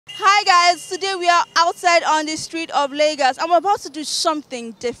Hi guys, today we are outside on the street of Lagos. I'm about to do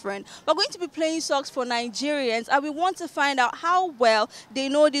something different. We're going to be playing songs for Nigerians and we want to find out how well they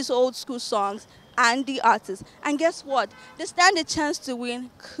know these old school songs and the artists. And guess what? They stand a chance to win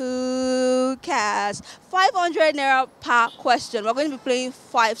cool cash. 500 naira per question. We're going to be playing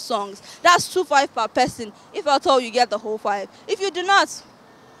 5 songs. That's 2-5 per person. If at all you get the whole 5. If you do not,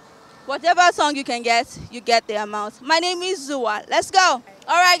 whatever song you get the amount. My name is Zua. Let's go.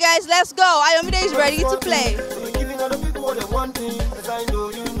 All right, guys, let's go. Ayomide is ready to play.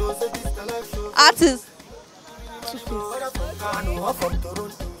 Artist.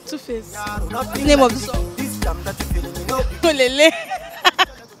 Two-Face. Name of the song. Olele.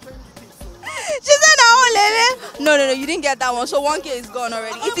 She said Olele. No, you didn't get that one. So 1K is gone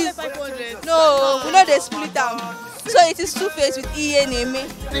already. It is 500. No, we know they split down. So it is Two-Face with Iye Neme.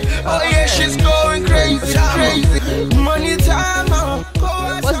 Oh yeah, she's going crazy. Money time.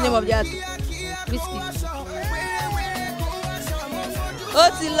 What's the name of the artist? Wizkid.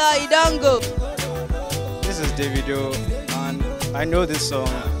 Otila, you don't go. This is Davido, and I know this song,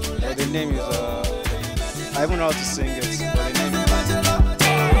 but the name is, I don't know how to sing it, but the name is...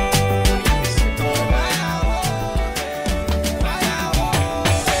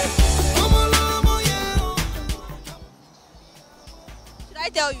 Should I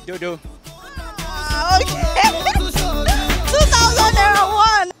tell you? Dodo. Okay. 2,000 naira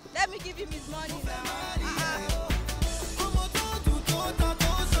one. Let me give him his money now.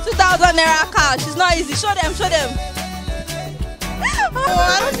 2,000 naira cash. It's not easy. Show them. Oh,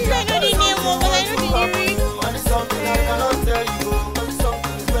 I don't think I know the name, but I know the lyrics.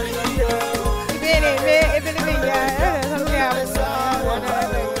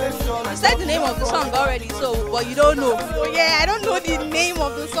 You said the name of the song already, so but you don't know. Oh yeah, I don't know the name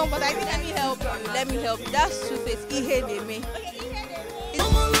of the song, but I think let me help you. That's Two-Face. Iye Neme.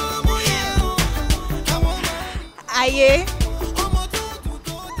 Aye.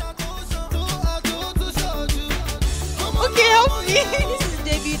 Okay, help me. This is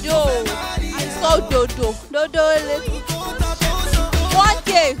Davido. And it's called Dodo. Dodo. 1K.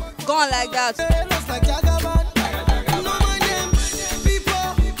 Gone like that.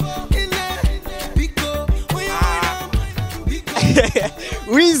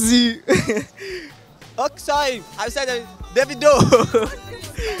 Wheezy. Okay, sorry. I said Davido.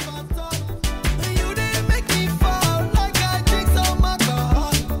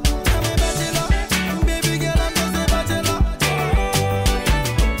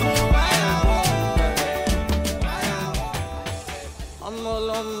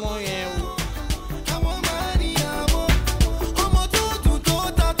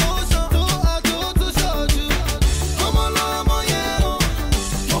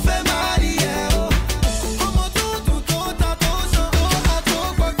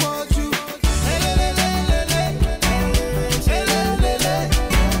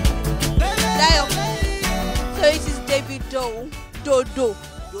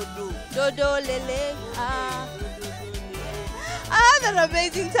 Dodo Lele. I had an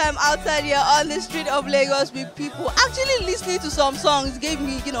amazing time outside here on the street of Lagos with people actually listening to some songs. Gave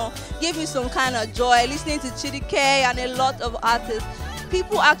me some kind of joy. Listening to Chidike and a lot of artists.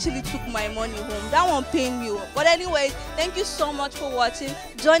 People actually took my money home. That one pained me. But anyway, thank you so much for watching.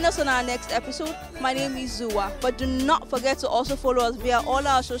 Join us on our next episode. My name is Zua. But do not forget to also follow us via all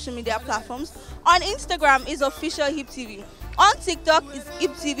our social media platforms. On Instagram is official HIPTV. On TikTok is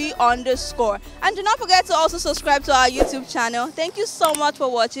HIPTV_. And do not forget to also subscribe to our YouTube channel. Thank you so much for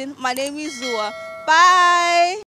watching. My name is Zua. Bye.